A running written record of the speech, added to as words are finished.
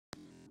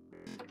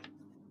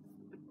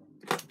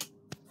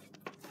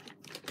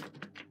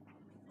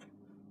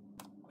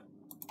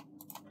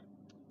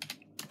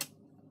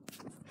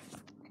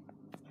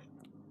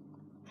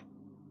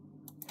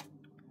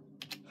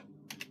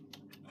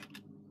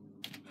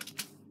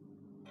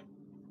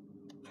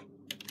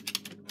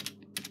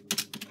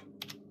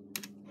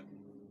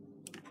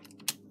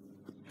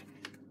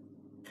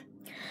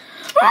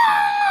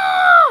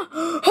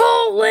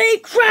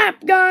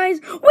crap, guys!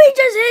 We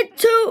just hit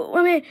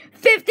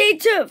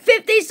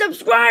 50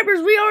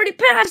 subscribers. We already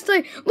passed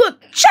it.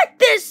 Look, check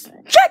this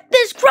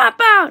crap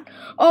out.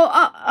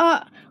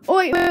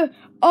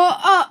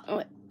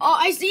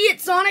 I see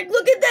it, Sonic.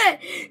 Look at that.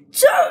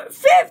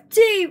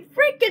 250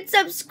 freaking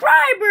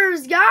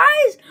subscribers,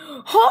 guys.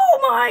 Oh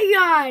my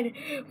God.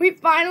 We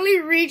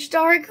finally reached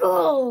our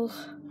goal.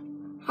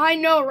 I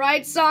know,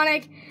 right,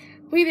 Sonic?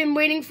 We've been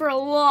waiting for a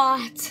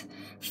lot.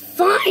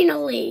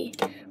 Finally,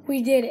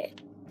 we did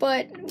it.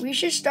 But we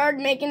should start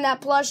making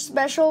that plush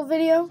special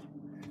video.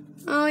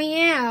 Oh,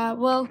 yeah.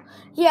 Well,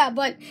 yeah,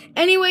 but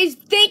anyways,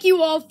 thank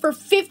you all for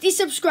 50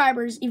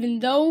 subscribers. Even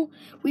though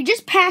we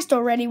just passed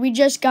already, we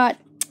just got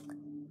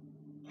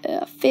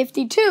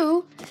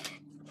 52.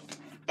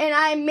 And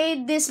I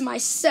made this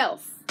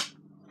myself.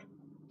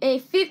 A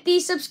 50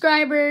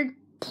 subscriber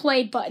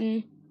play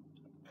button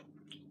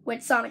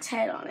with Sonic's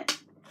head on it.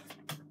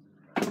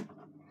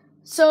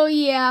 So,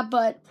 yeah,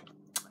 but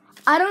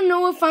I don't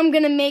know if I'm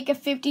going to make a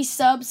 50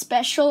 sub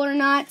special or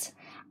not.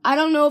 I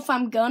don't know if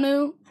I'm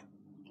gonna,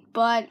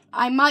 but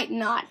I might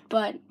not.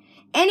 But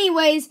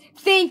anyways,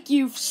 thank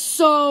you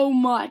so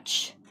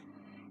much.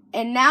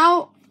 And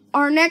now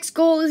our next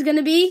goal is going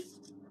to be,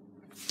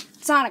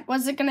 Sonic,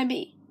 what's it going to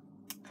be?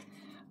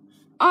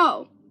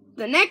 Oh,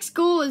 the next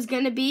goal is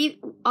going to be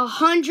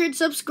 100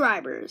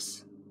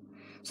 subscribers.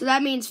 So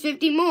that means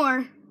 50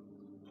 more.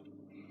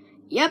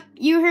 Yep,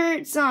 you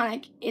heard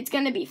Sonic. It's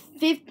gonna be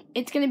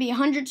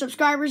 100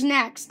 subscribers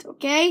next,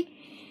 okay?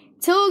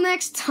 Till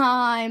next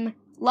time,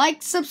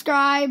 like,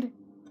 subscribe,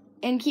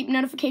 and keep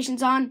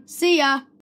notifications on. See ya!